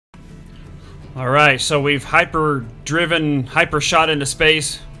Alright, so we've hyper shot into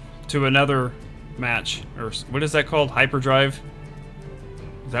space to another match. Or what is that called? Hyperdrive?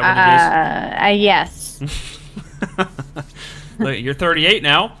 Is that what it is? Yes. Look, you're 38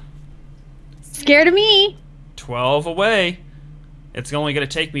 now. Scared of me. 12 away. It's only going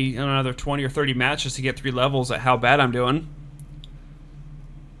to take me another 20 or 30 matches to get 3 levels at how bad I'm doing.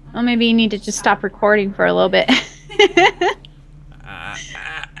 Well, maybe you need to just stop recording for a little bit.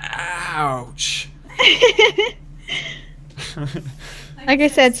 Ouch. Like I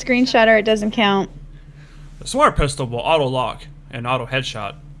said, screenshotter, it doesn't count. The Smart Pistol will auto-lock and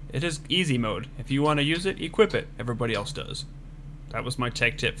auto-headshot. It is easy mode. If you want to use it, equip it. Everybody else does. That was my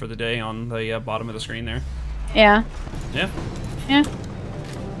tech tip for the day on the bottom of the screen there. Yeah. Yeah. Yeah.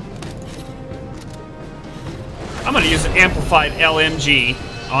 I'm going to use an amplified LMG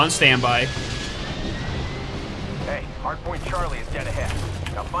on standby. Hey, hardpoint Charlie is dead ahead.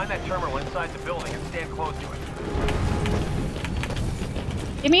 Now find that terminal inside the building and stand close to it.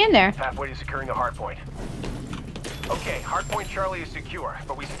 Get me in there. Halfway to securing the hardpoint. Okay, hardpoint Charlie is secure,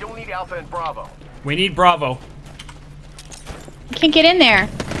 but we still need Alpha and Bravo. We need Bravo. I can't get in there.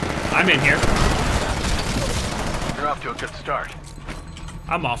 I'm in here. You're off to a good start.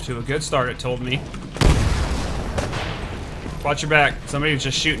 I'm off to a good start, it told me. Watch your back. Somebody's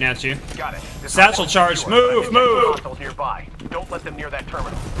just shooting at you. Got it. Satchel charge. Move, move. Hostiles nearby. Don't let them near that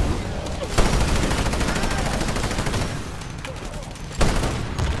terminal.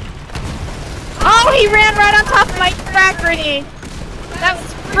 Oh, he ran right on top of my frag grenade. That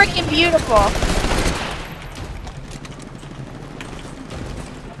was freaking beautiful.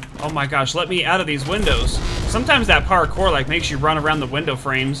 Oh my gosh, let me out of these windows. Sometimes that parkour like makes you run around the window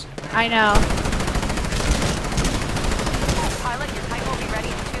frames. I know. Pilot, your type will be ready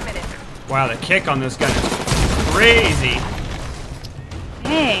in 2 minutes. Wow, the kick on this gun is crazy.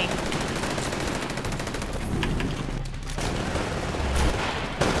 Hey.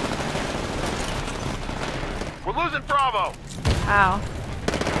 We're losing Bravo. Wow.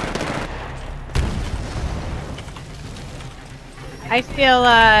 I feel,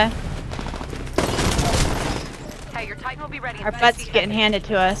 Hey, your Titan will be ready in our 30 butts seconds. getting handed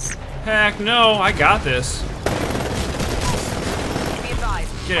to us. Heck no, I got this. Be advised.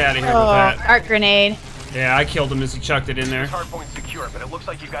 Get out of here Oh, with that. arc grenade. Yeah, I killed him as he chucked it in there. Hardpoint secure, but it looks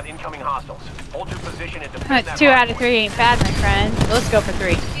like you've got incoming hostiles. Hold your position and defend That's that 2 out of hardpoint. 3 ain't bad, my friend. So let's go for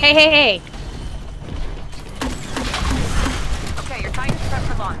 3. Hey, hey, hey. Okay, your Titan's prepped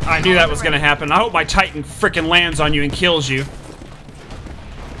for launch. I knew that was gonna happen. I hope my Titan frickin' lands on you and kills you.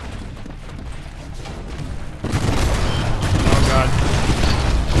 Oh god.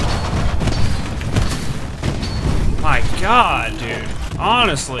 My god, dude.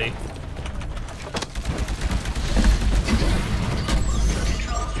 Honestly.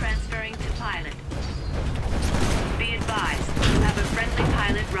 Control transferring to pilot. Be advised, you have a friendly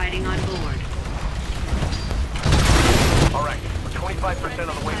pilot riding on board. All right, we're 25%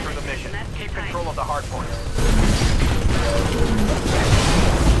 of the way through the mission. Keep control of the hardpoint.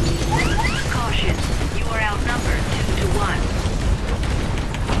 Caution, you are outnumbered 2 to 1.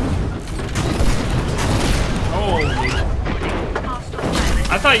 Holy. Hostile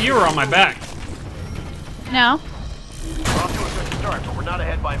pilot. I thought you were on my back. No. We're off to a good start, but we're not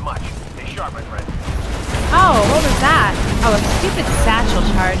ahead by much. Stay sharp, my friend. Oh, what was that? Oh, a stupid satchel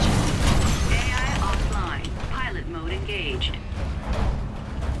charge. AI offline. Pilot mode engaged.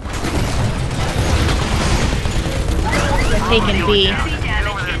 We're taking B. See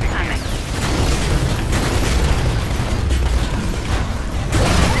damage incoming.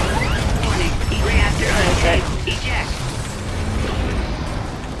 Warning, reactor eject.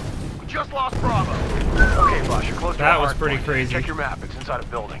 We just lost Bravo. Okay, boss, you're close to That the was pretty hardpoint. crazy. Check your map. It's inside a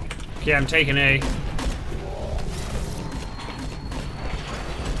building. Okay, I'm taking A.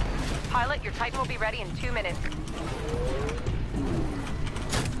 Pilot, your Titan will be ready in 2 minutes.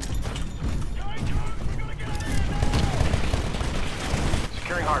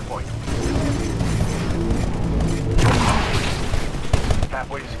 Securing hardpoint.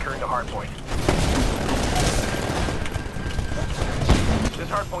 Halfway to securing the hardpoint. This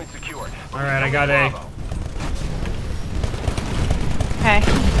hardpoint's secured. Alright, I got A. Bravo. Okay.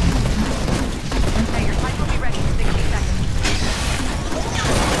 Hey, your Titan will be ready in 60 seconds.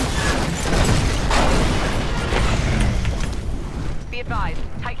 Be advised,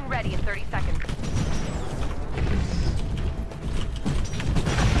 Titan ready in 30 seconds.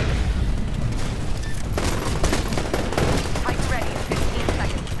 Titan ready in 15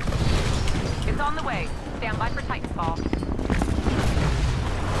 seconds. It's on the way. Stand by for Titanfall.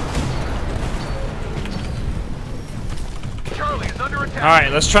 Charlie is under attack.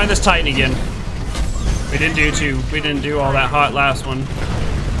 Alright, let's try this Titan again. We didn't do all that hot last one.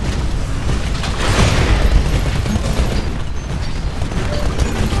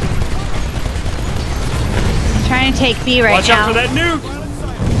 I'm trying to take B right Watch now. out for that nuke!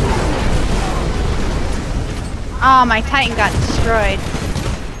 Oh, my Titan got destroyed.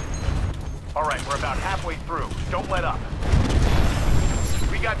 All right, we're about halfway through. Don't let up.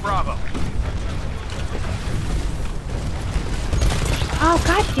 We got Bravo. Oh,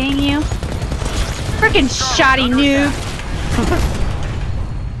 god dang you. Frickin' shoddy noob.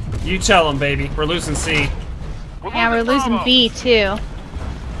 You tell him, baby. We're losing C. Yeah, we're losing B too.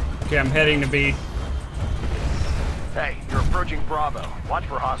 Okay, I'm heading to B. Hey, you're approaching Bravo. Watch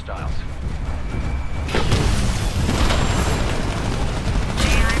for hostiles.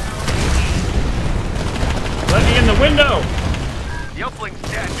 Let me in the window! The uplink's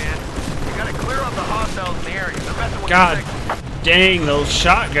dead, man. You gotta clear out the hostiles in the area. They're messing with God the dang, those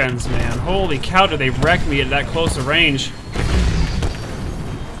shotguns, man. Holy cow, do they wreck me at that close a range.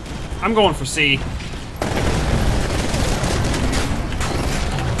 I'm going for C.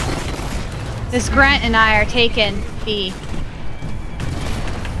 This grunt and I are taking B.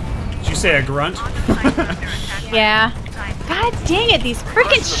 Did you say a grunt? Yeah. God dang it, these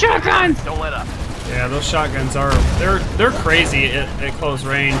frickin' shotguns! Don't let up. Yeah, those shotguns are, they're crazy at close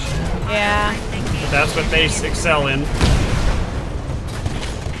range. Yeah. But that's what they excel in.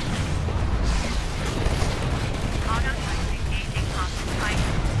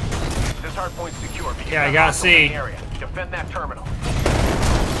 This hard point's secure. But you Yeah, I got C. area. Defend that terminal.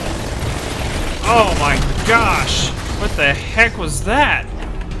 Oh my gosh! What the heck was that? I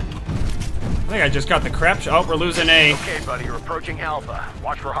think I just got the crap shot. Oh, we're losing A. Okay, buddy, you're approaching Alpha.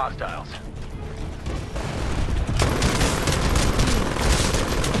 Watch for hostiles.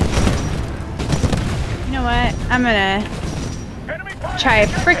 You know what? I'm gonna try a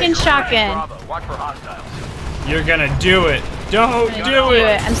frickin' shotgun. Bravo. Watch for hostiles. You're gonna do it. Don't I'm do gonna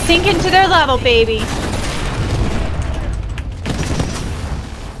it. I'm sinking to their level, baby.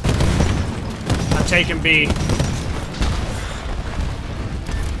 I'm taking B.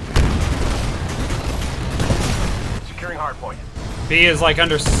 Securing hardpoint. B is like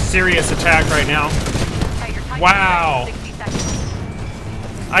under serious attack right now. Hey, your Titan's Wow. ready in 60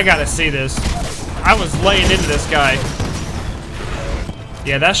 seconds. I gotta see this. I was laying into this guy.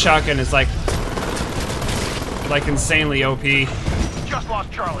 Yeah, that shotgun is like insanely OP. Just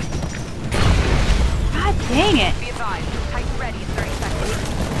lost Charlie. God dang it. Be advised, Titan ready in 30 seconds.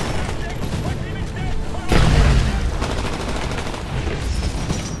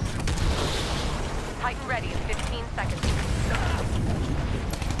 Titan ready in 15 seconds.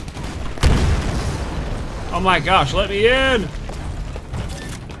 Oh my gosh, let me in!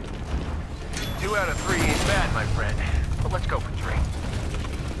 2 out of 3 ain't bad, my friend. But let's go for 3.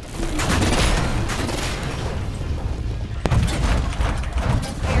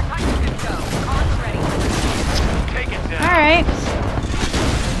 Hey, your Titan's good to go. Con's ready. Take it down. Alright.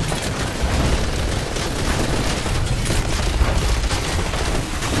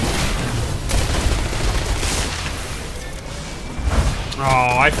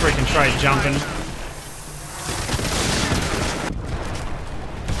 Oh, I freaking tried jumping.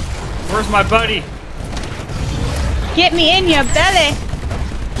 Where's my buddy? Get me in your belly.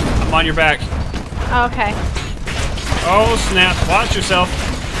 I'm on your back. Okay. Oh snap, watch yourself.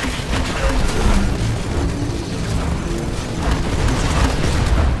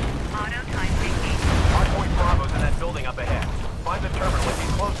 Hardpoint Bravo's in that building up ahead. Find the terminal and get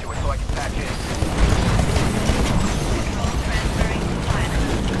close to it so I can patch in.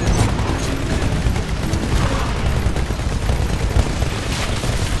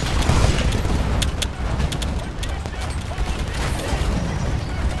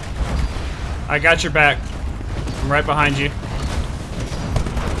 I got your back. I'm right behind you.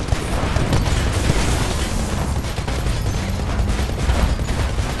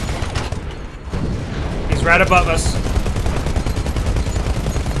 He's right above us.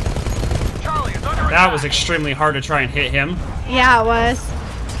 Charlie is under That attack. was extremely hard to try and hit him. Yeah, it was.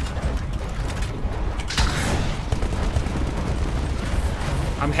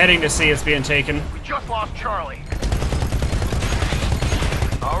 I'm heading to see it's being taken. We just lost Charlie.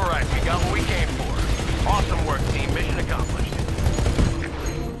 All right, we got what we came for. Awesome work, team. Mission accomplished.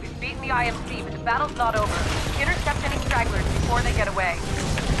 We've beaten the IMC, but the battle's not over. Intercept any stragglers before they get away.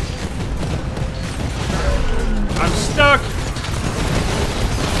 I'm stuck.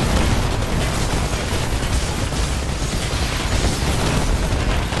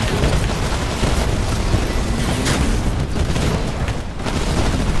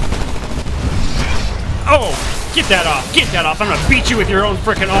 Oh, get that off. Get that off. I'm gonna beat you with your own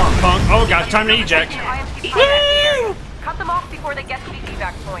frickin' arm, punk. Oh god, time to eject. Woo! Cut them off before they get to the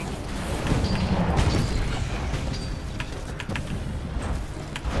evac point.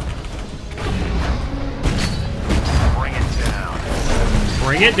 Bring it down.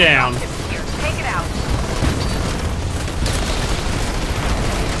 Bring it down. Here, take it out.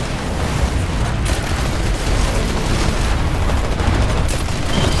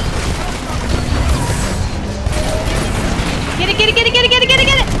 Get it, get it, get it, get it, get it, get it,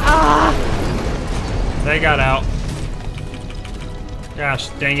 get it! Ah! They got out. Gosh,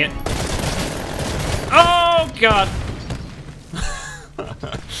 dang it. Oh, God.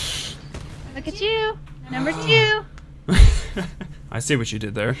 Look at you. Number 2. I see what you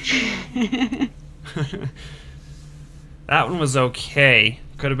did there. That one was okay.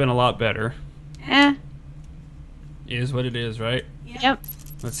 Could have been a lot better. Eh. Is what it is, right? Yep.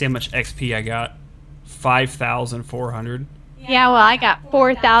 Let's see how much XP I got. 5,400. Yeah, well, I got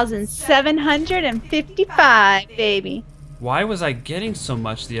 4,755, baby. Why was I getting so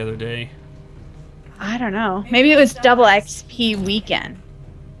much the other day? I don't know. Maybe it was double XP weekend.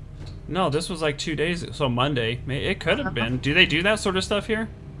 No, this was like 2 days, so Monday. It could have been. Do they do that sort of stuff here?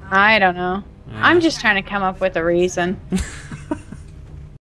 I don't know. Yeah. I'm just trying to come up with a reason.